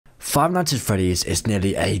Five Nights at Freddy's is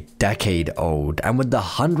nearly a decade old, and with the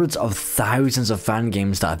hundreds of thousands of fan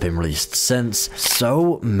games that have been released since,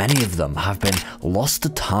 so many of them have been lost to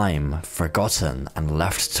time, forgotten, and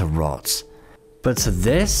left to rot. But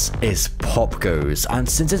this is POPGOES, and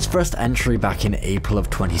since its first entry back in April of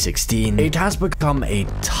 2016, it has become a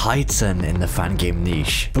titan in the fan game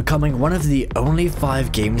niche, becoming one of the only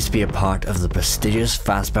 5 games to be a part of the prestigious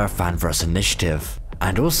Fazbear Fanverse initiative.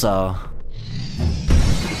 And also,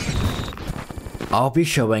 I'll be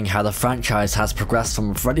showing how the franchise has progressed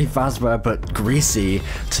from Freddy Fazbear but greasy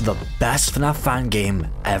to the best FNAF fan game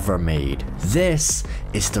ever made. This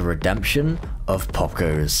is the redemption of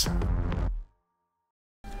POPGOES.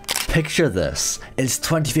 Picture this, it's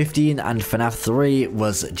 2015 and FNAF 3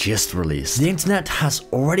 was just released. The internet has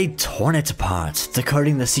already torn it apart,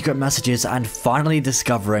 decoding the secret messages and finally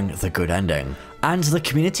discovering the good ending. And the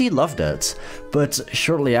community loved it, but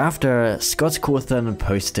shortly after, Scott Cawthon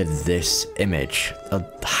posted this image, a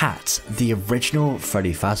hat, the original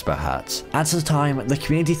Freddy Fazbear hat. At the time, the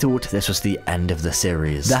community thought this was the end of the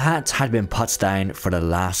series. The hat had been put down for the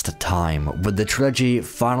last time, with the trilogy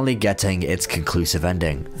finally getting its conclusive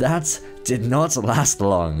ending. That did not last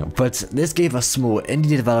long, but this gave a small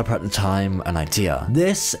indie developer at the time an idea.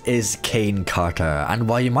 This is Kane Carter, and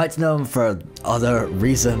while you might know him for other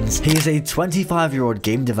reasons, he is a 25-year-old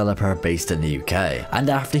game developer based in the UK.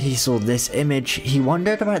 And after he saw this image, he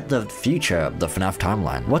wondered about the future of the FNAF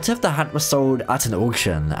timeline. What if the hat was sold at an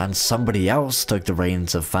auction and somebody else took the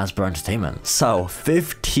reins of Fazbear Entertainment? So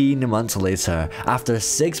 15 months later, after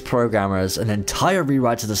 6 programmers, an entire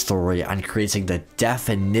rewrite of the story, and creating the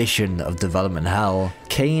definition of development hell,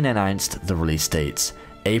 Kane announced the release date,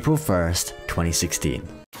 April 1st, 2016.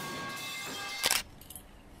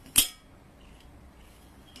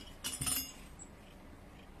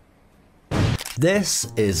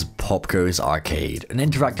 This is POPGOES Arcade, an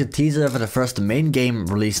interactive teaser for the first main game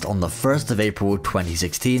released on the 1st of April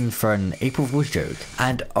 2016 for an April Fool's joke.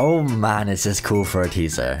 And oh man, is this cool for a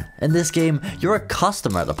teaser. In this game, you're a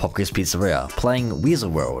customer at the POPGOES Pizzeria, playing Weasel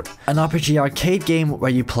World, an RPG arcade game where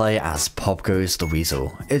you play as POPGOES the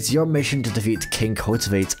Weasel. It's your mission to defeat King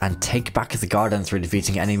Cultivate and take back the garden through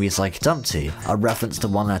defeating enemies like Dumpty, a reference to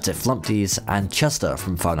One Night at Flumpty's, and Chester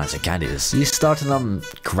from Five Nights at Candy's. You start in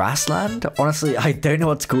grassland? Honestly, I don't know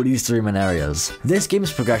what to call these 3 main areas. This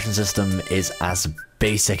game's progression system is as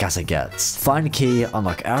basic as it gets. Find key,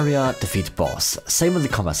 unlock area, defeat boss. Same with the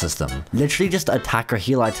combat system. Literally just attack or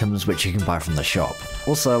heal items which you can buy from the shop.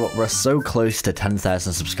 Also, we're so close to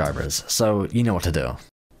 10,000 subscribers, so you know what to do.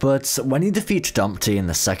 But when you defeat Dumpty in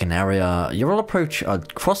the second area, you'll approach a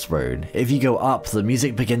crossroad. If you go up, the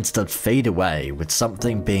music begins to fade away, with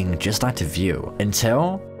something being just out of view.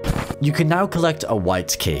 Until you can now collect a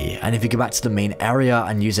white key, and if you go back to the main area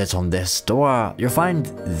and use it on this door, you'll find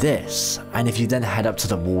this. And if you then head up to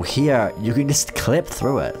the wall here, you can just clip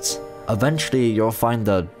through it. Eventually, you'll find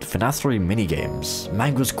the FNAF 3 minigames,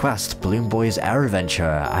 Mango's Quest, Balloon Boy's Air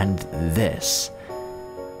Adventure, and this.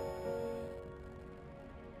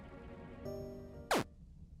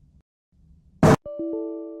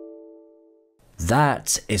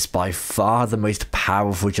 That is by far the most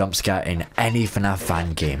powerful jump scare in any FNAF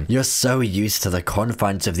fan game. You're so used to the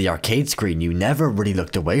confines of the arcade screen you never really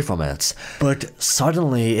looked away from it, but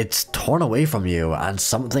suddenly it's torn away from you and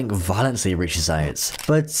something violently reaches out.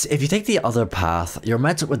 But if you take the other path, you're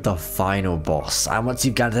met with the final boss, and once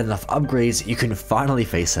you've gathered enough upgrades, you can finally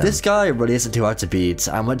face him. This guy really isn't too hard to beat,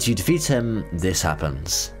 and once you defeat him, this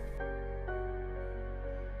happens.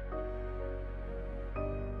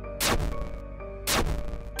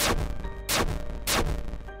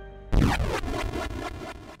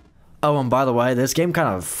 Oh, and by the way, this game kind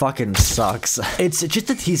of fucking sucks. It's just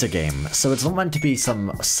a teaser game, so it's not meant to be some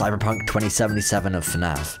Cyberpunk 2077 of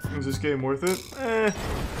FNAF. Is this game worth it?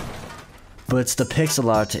 But the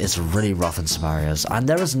pixel art is really rough in some areas, and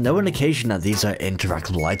there is no indication that these are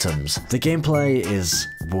interactable items. The gameplay is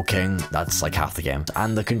walking, that's like half the game,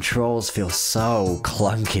 and the controls feel so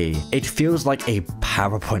clunky. It feels like a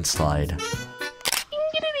PowerPoint slide.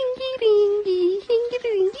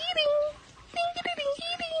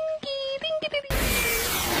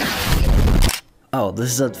 Oh,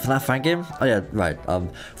 this is a FNAF fan game? Oh yeah, right.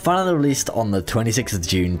 Finally released on the 26th of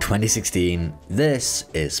June 2016, this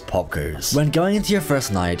is POPGOES. When going into your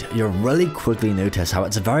first night, you'll really quickly notice how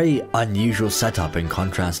it's a very unusual setup in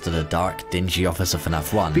contrast to the dark, dingy office of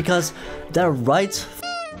FNAF 1, because they're right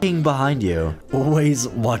behind you, always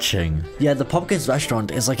watching. Yeah, the POPGOES restaurant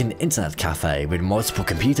is like an internet cafe with multiple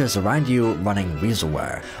computers around you running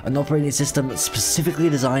Weaselware, an operating system specifically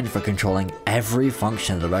designed for controlling every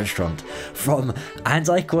function of the restaurant, from, and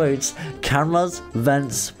I quote, cameras,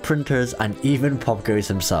 vents, printers, and even POPGOES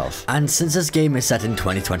himself. And since this game is set in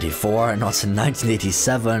 2024 and not in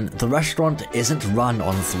 1987, the restaurant isn't run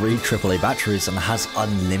on 3 AAA batteries and has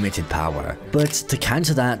unlimited power. But to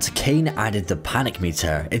counter that, Kane added the panic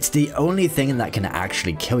meter. It's the only thing that can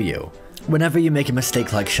actually kill you. Whenever you make a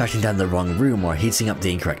mistake like shutting down the wrong room or heating up the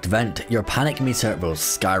incorrect vent, your panic meter will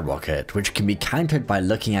skyrocket, which can be countered by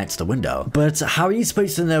looking out the window. But how are you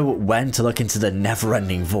supposed to know when to look into the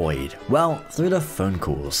never-ending void? Well, through the phone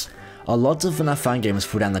calls. A lot of FNAF fan games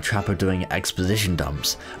fall down the trap of doing exposition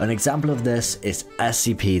dumps. An example of this is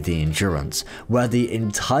SCP The Endurance, where the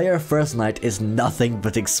entire first night is nothing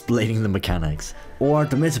but explaining the mechanics. Or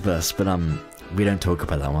the Metabus, but we don't talk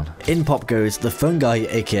about that one. In POPGOES, the phone guy,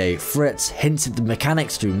 aka Fritz, hints at the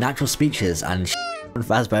mechanics through natural speeches and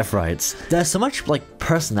Fazbear frights. There's so much like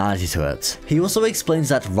personality to it. He also explains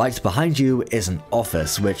that right behind you is an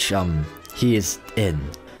office, which he is in.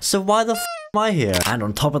 So why the f am I here? And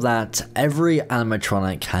on top of that, every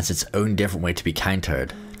animatronic has its own different way to be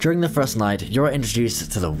countered. During the first night, you're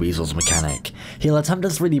introduced to the Weasel's mechanic. He'll attempt to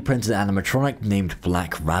 3D print an animatronic named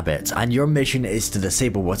Black Rabbit, and your mission is to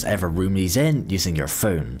disable whatever room he's in using your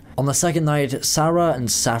phone. On the second night, Sarah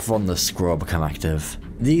and Saffron the squirrel become active.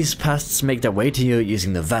 These pests make their way to you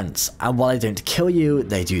using the vents, and while they don't kill you,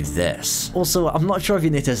 they do this. Also, I'm not sure if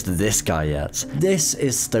you noticed this guy yet. This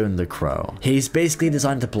is Stone the Crow. He's basically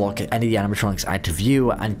designed to block any animatronics out of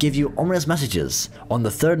view and give you ominous messages. On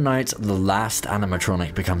the third night, the last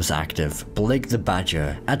animatronic becomes active, Blake the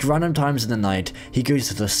Badger. At random times in the night, he goes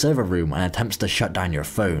to the server room and attempts to shut down your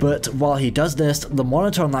phone. But while he does this, the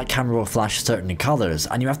monitor on that camera will flash certain colors,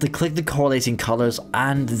 and you have to click the correlating colors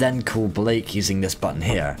and then call Blake using this button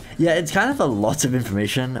here. Yeah, it's kind of a lot of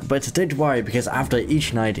information, but don't worry because after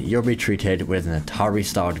each night you'll be treated with an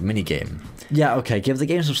Atari-styled minigame. Yeah, okay, give the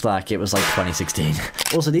game some slack, it was like 2016.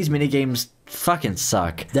 Also, these minigames fucking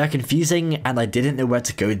suck. They're confusing and I didn't know where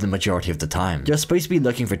to go the majority of the time. You're supposed to be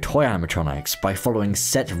looking for toy animatronics by following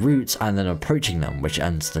set routes and then approaching them, which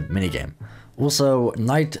ends the minigame. Also,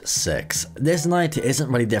 night 6. This night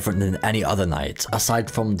isn't really different than any other night,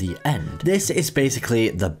 aside from the end. This is basically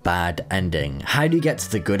the bad ending. How do you get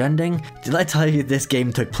to the good ending? Did I tell you this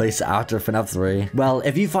game took place after FNAF 3? Well,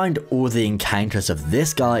 if you find all the encounters of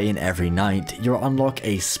this guy in every night, you'll unlock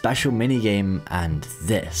a special minigame and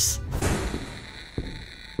this.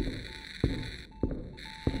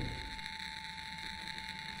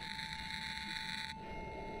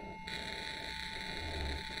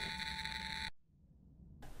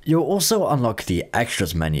 You'll also unlock the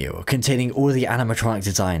Extras menu, containing all the animatronic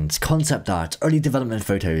designs, concept art, early development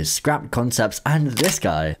photos, scrapped concepts, and this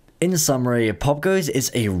guy. In summary, POPGOES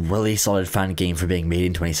is a really solid fan game for being made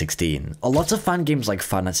in 2016. A lot of fan games like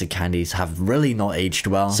Five Nights at Candy's have really not aged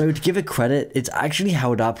well, so to give it credit, it's actually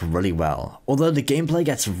held up really well, although the gameplay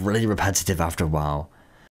gets really repetitive after a while.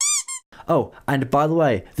 Oh, and by the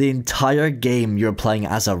way, the entire game you're playing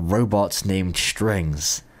as a robot named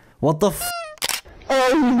Strings. What the f?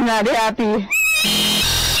 Oh, he's not happy.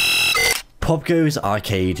 POPGOES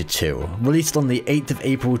Arcade 2. Released on the 8th of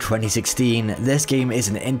April 2016, this game is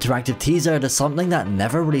an interactive teaser to something that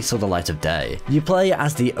never really saw the light of day. You play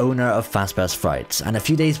as the owner of Fazbear's Frights, and a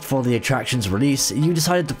few days before the attraction's release, you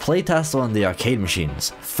decided to playtest on the arcade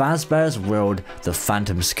machines. Fazbear's World: The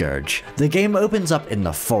Phantom Scourge. The game opens up in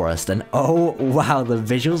the forest, and oh wow, the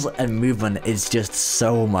visuals and movement is just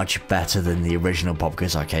so much better than the original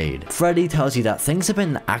POPGOES Arcade. Freddy tells you that things have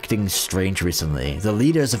been acting strange recently. The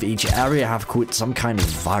leaders of each area have caught some kind of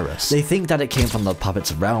virus. They think that it came from the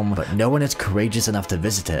puppet's realm, but no one is courageous enough to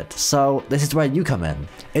visit it, so this is where you come in.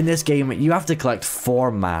 In this game, you have to collect 4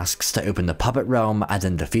 masks to open the puppet realm and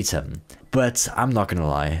then defeat him. But I'm not gonna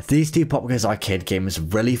lie, these two POPGOES Arcade games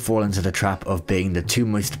really fall into the trap of being the two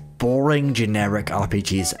most boring generic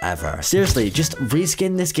RPGs ever. Seriously, just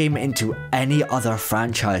reskin this game into any other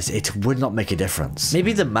franchise, it would not make a difference.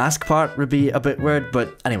 Maybe the mask part would be a bit weird,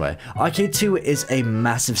 but anyway, Arcade 2 is a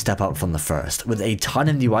massive step up from the first, with a ton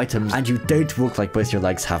of new items, and you don't look like both your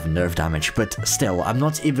legs have nerve damage, but still, I'm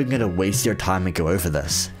not even gonna waste your time and go over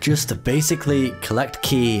this. Just basically collect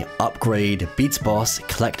key, upgrade, beat boss,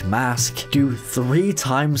 collect mask, do 3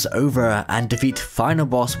 times over, and defeat final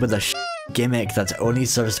boss with a gimmick that only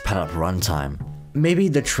serves to pad up runtime. maybe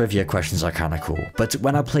the trivia questions are kinda cool, but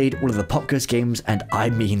when I played all of the POPGOES games, and I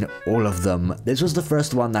mean all of them, this was the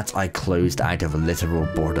first one that I closed out of literal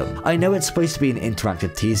boredom. I know it's supposed to be an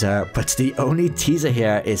interactive teaser, but the only teaser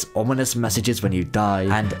here is ominous messages when you die,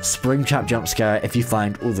 and Springtrap jump scare if you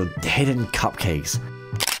find all the hidden cupcakes.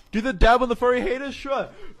 Do the dab on the furry haters? Sure.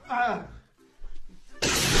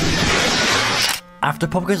 After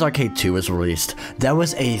POPGOES Arcade 2 was released, there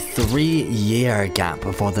was a 3-year gap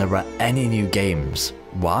before there were any new games.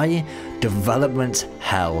 Why? Development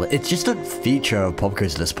hell. It's just a feature of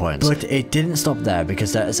POPGOES at this point. But it didn't stop there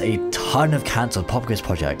because there is a ton of cancelled POPGOES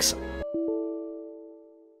projects.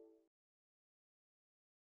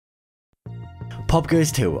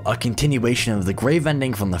 POPGOES 2, a continuation of the grave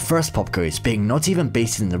ending from the first POPGOES, being not even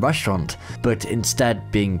based in the restaurant, but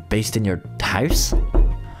instead being based in your house?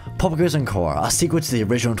 POPGOES Encore, a sequel to the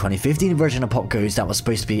original 2015 version of POPGOES that was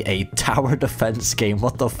supposed to be a tower defense game,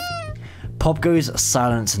 what the f. POPGOES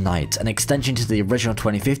Silent Night, an extension to the original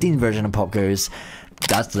 2015 version of POPGOES.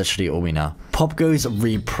 That's literally all we know. POPGOES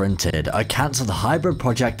Reprinted, a cancelled hybrid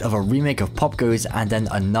project of a remake of POPGOES and then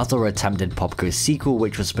another attempted POPGOES sequel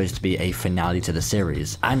which was supposed to be a finale to the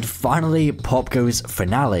series. And finally, POPGOES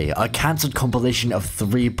Finale, a cancelled compilation of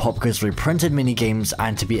 3 POPGOES Reprinted minigames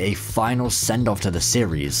and to be a final send-off to the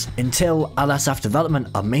series. Until LSF Development,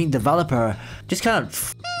 a main developer, just kind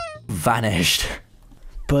of vanished.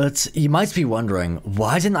 But you might be wondering,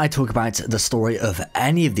 why didn't I talk about the story of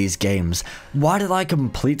any of these games? Why did I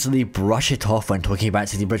completely brush it off when talking about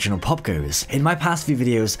the original POPGOES? In my past few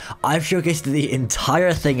videos, I've showcased the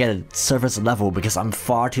entire thing at a surface level because I'm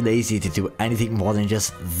far too lazy to do anything more than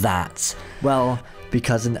just that. Well,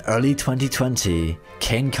 because in early 2020,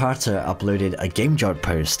 Kane Carter uploaded a GameJolt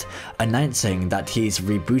post announcing that he's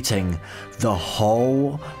rebooting the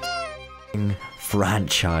whole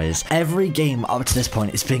franchise. Every game up to this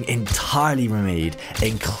point is being entirely remade,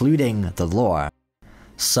 including the lore.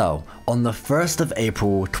 So, on the 1st of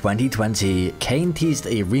April 2020, Kane teased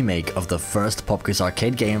a remake of the first POPGOES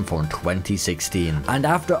arcade game from 2016. And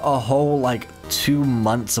after a whole 2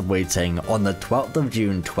 months of waiting, on the 12th of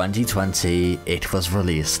June 2020, it was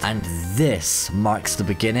released. And this marks the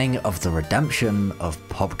beginning of the redemption of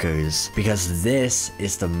POPGOES, because this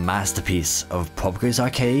is the masterpiece of POPGOES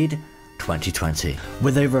Arcade 2020.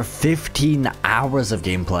 With over 15 hours of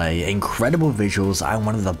gameplay, incredible visuals, and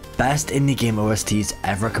one of the best indie game OSTs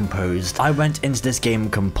ever composed, I went into this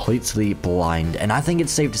game completely blind, and I think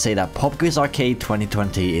it's safe to say that POPGOES Arcade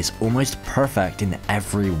 2020 is almost perfect in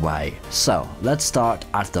every way. So, let's start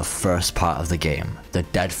at the first part of the game, the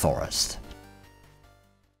Dead Forest.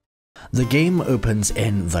 The game opens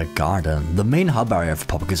in the garden, the main hub area for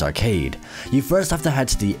POPGOES Arcade. You first have to head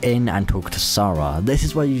to the inn and talk to Sarah. This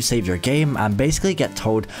is where you save your game and basically get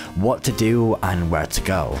told what to do and where to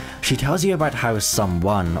go. She tells you about how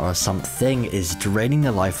someone or something is draining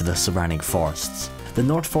the life of the surrounding forests. The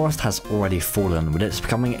North Forest has already fallen, with it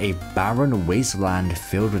becoming a barren wasteland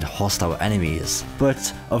filled with hostile enemies.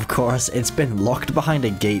 But, of course, it's been locked behind a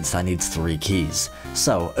gate that needs 3 keys.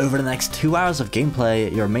 So, over the next 2 hours of gameplay,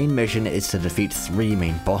 your main mission is to defeat 3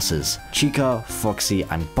 main bosses, Chica, Foxy,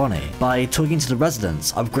 and Bonnie, by talking to the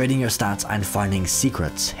residents, upgrading your stats, and finding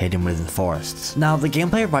secrets hidden within forests. Now, the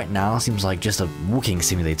gameplay right now seems like just a walking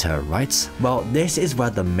simulator, right? Well, this is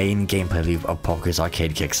where the main gameplay loop of POPGOES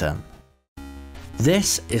Arcade kicks in.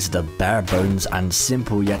 This is the bare bones and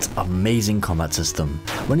simple yet amazing combat system.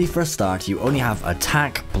 When you first start, you only have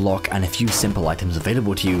attack, block, and a few simple items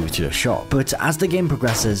available to you to the shop. But as the game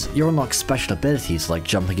progresses, you unlock special abilities like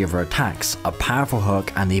jumping over attacks, a powerful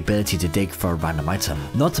hook, and the ability to dig for a random item.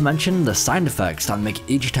 Not to mention the sound effects that make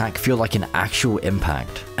each attack feel like an actual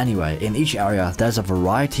impact. Anyway, in each area, there's a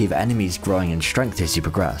variety of enemies growing in strength as you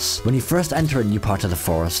progress. When you first enter a new part of the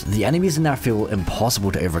forest, the enemies in there feel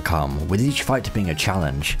impossible to overcome, with each fight being a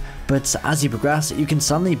challenge. But as you progress, you can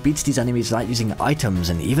suddenly beat these enemies without using items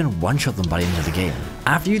and even one-shot them by the end of the game.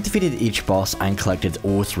 After you've defeated each boss and collected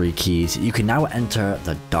all 3 keys, you can now enter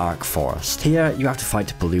the Dark Forest. Here, you have to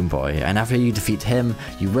fight Balloon Boy, and after you defeat him,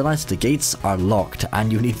 you realize the gates are locked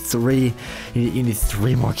and you need 3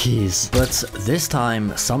 more keys. But this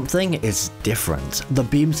time, something is different. The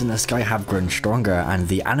beams in the sky have grown stronger and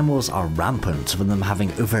the animals are rampant, with them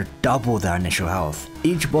having over double their initial health.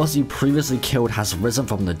 Each boss you previously killed has risen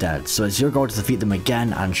from the dead, so it's your goal to defeat them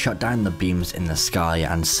again and shut down the beams in the sky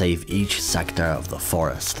and save each sector of the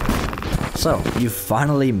forest. So, you've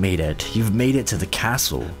finally made it. You've made it to the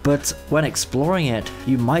castle. But when exploring it,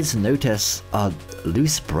 you might notice a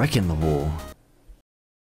loose brick in the wall.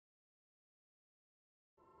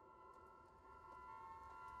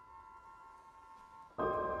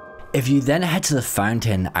 If you then head to the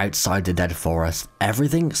fountain outside the dead forest,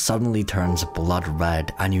 everything suddenly turns blood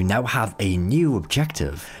red and you now have a new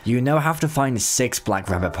objective. You now have to find 6 black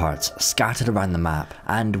rabbit parts scattered around the map,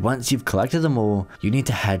 and once you've collected them all, you need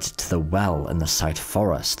to head to the well in the side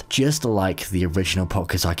forest. Just like the original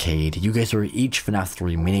POPGOES Arcade, you go through each FNAF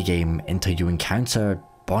 3 minigame until you encounter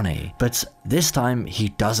Bonnie, but this time he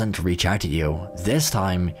doesn't reach out at you. This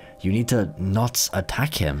time you need to not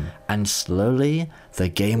attack him, and slowly the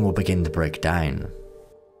game will begin to break down.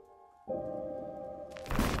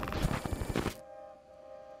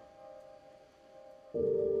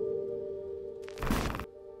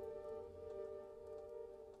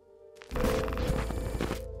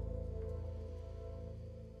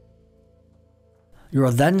 You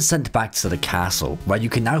are then sent back to the castle, where you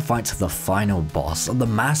can now fight the final boss, the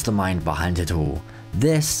mastermind behind it all.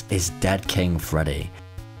 This is Dead King Freddy.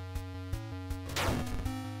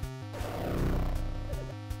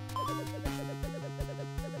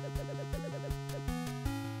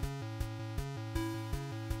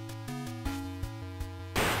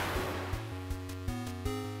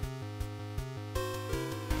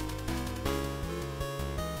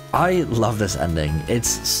 I love this ending.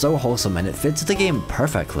 It's so wholesome and it fits the game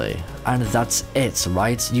perfectly. And that's it,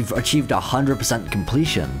 right? You've achieved 100%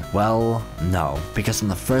 completion. Well, no, because on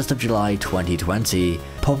the 1st of July 2020,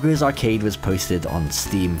 POPGOES Arcade was posted on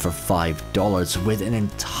Steam for $5 with an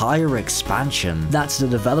entire expansion that the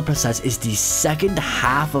developer says is the second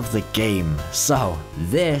half of the game. So,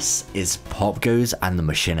 this is POPGOES and the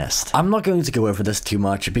Machinist. I'm not going to go over this too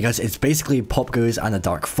much because it's basically POPGOES and the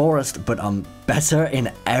Dark Forest, but better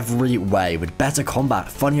in every way, with better combat,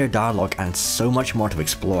 funnier dialogue, and so much more to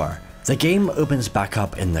explore. The game opens back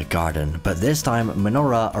up in the garden, but this time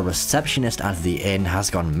Minora, a receptionist at the inn, has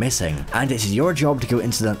gone missing, and it's your job to go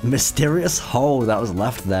into the mysterious hole that was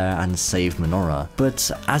left there and save Minora. But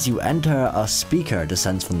as you enter, a speaker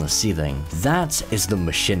descends from the ceiling. That is the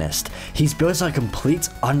Machinist. He's built a complete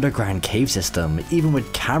underground cave system, even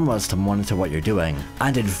with cameras to monitor what you're doing.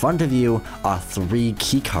 And in front of you are 3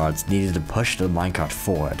 keycards needed to push the minecart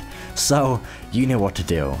forward. So, you know what to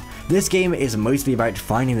do. This game is mostly about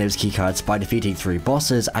finding those keycards by defeating 3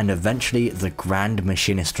 bosses and eventually the Grand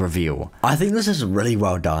Machinist reveal. I think this is really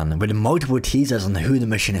well done, with multiple teasers on who the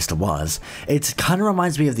Machinist was. It kinda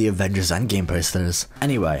reminds me of the Avengers Endgame posters.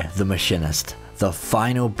 Anyway, the Machinist, the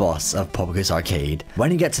final boss of POPGOES Arcade.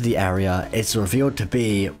 When you get to the area, it's revealed to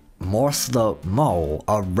be Morse the Mole,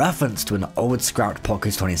 a reference to an old scrapped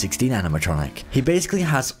POPGOES 2016 animatronic. He basically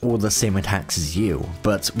has all the same attacks as you,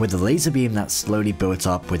 but with a laser beam that slowly builds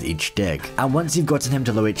up with each dig. And once you've gotten him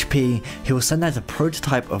to low HP, he will send out a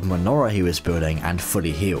prototype of Minora he was building and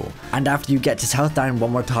fully heal. And after you get his health down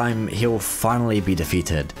one more time, he'll finally be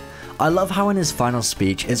defeated. I love how in his final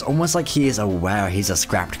speech, it's almost like he is aware he's a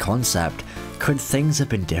scrapped concept. Could things have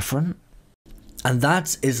been different? And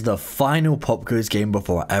that is the final POPGOES game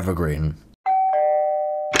before Evergreen.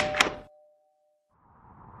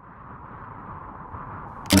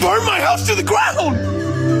 Burn my house to the ground!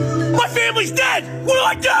 My family's dead! What do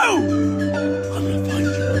I do? I'm gonna find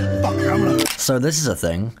you, fucker. I'm gonna... So this is a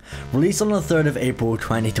thing. Released on the 3rd of April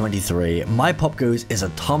 2023, MyPOPGOES is a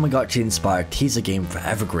Tamagotchi-inspired teaser game for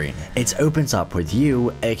Evergreen. It opens up with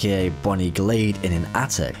you, aka Bonnie Glade, in an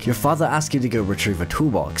attic. Your father asks you to go retrieve a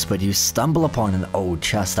toolbox, but you stumble upon an old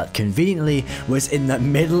chest that conveniently was in the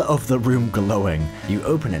middle of the room glowing. You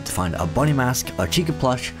open it to find a Bonnie mask, a Chica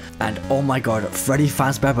plush, and oh my god, Freddy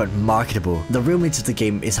Fazbear but marketable. The real meat of the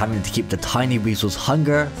game is having to keep the tiny weasel's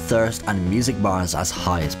hunger, thirst, and music bars as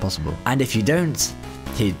high as possible. And if you don't,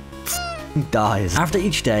 he dies. After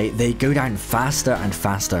each day, they go down faster and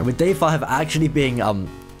faster, with day 5 actually being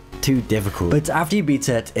too difficult. But after you beat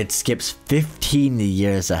it, it skips 15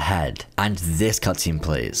 years ahead, and this cutscene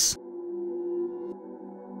plays.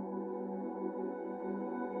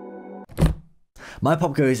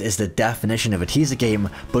 MyPOPGOES is the definition of a teaser game,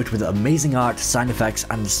 but with amazing art, sound effects,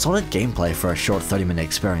 and solid gameplay for a short 30-minute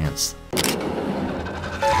experience.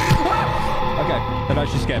 Okay, that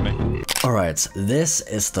actually scared me. Alright, this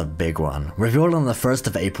is the big one. Revealed on the 1st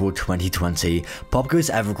of April 2020,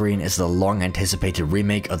 POPGOES Evergreen is the long-anticipated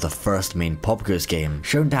remake of the first main POPGOES game,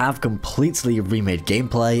 shown to have completely remade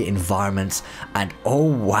gameplay, environments, and oh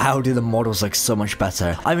wow do the models look so much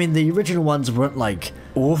better. I mean, the original ones weren't like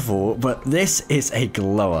awful, but this is a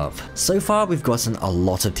glow up. So far we've gotten a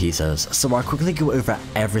lot of teasers, so I'll quickly go over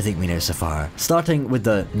everything we know so far, starting with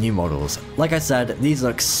the new models. Like I said, these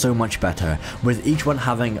look so much better, with each one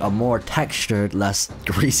having a more textured, less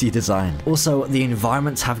greasy design. Also, the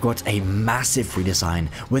environments have got a massive redesign,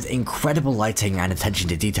 with incredible lighting and attention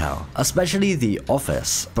to detail, especially the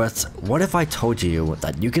office. But what if I told you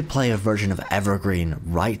that you could play a version of Evergreen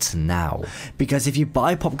right now? Because if you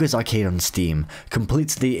buy POPGOES Arcade on Steam, complete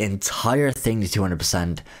the entire thing to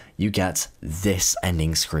 200%, you get this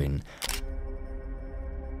ending screen.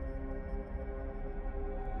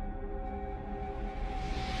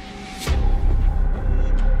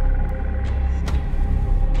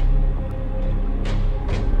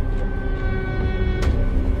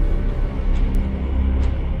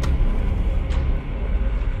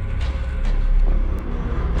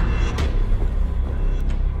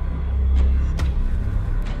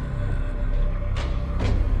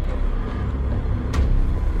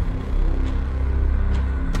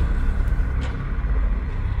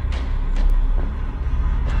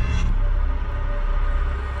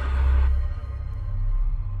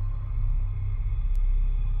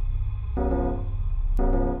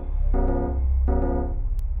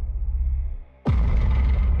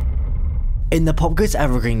 In the POPGOES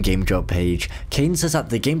Evergreen game drop page, Kane says that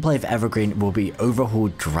the gameplay of Evergreen will be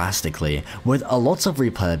overhauled drastically, with a lot of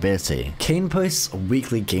replayability. Kane posts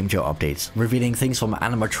weekly game drop updates, revealing things from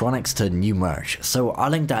animatronics to new merch, so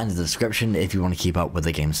I'll link that in the description if you want to keep up with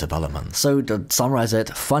the game's development. So to summarize it,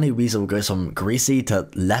 Funny Weasel goes from greasy to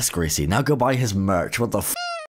less greasy. Now go buy his merch, what the f***?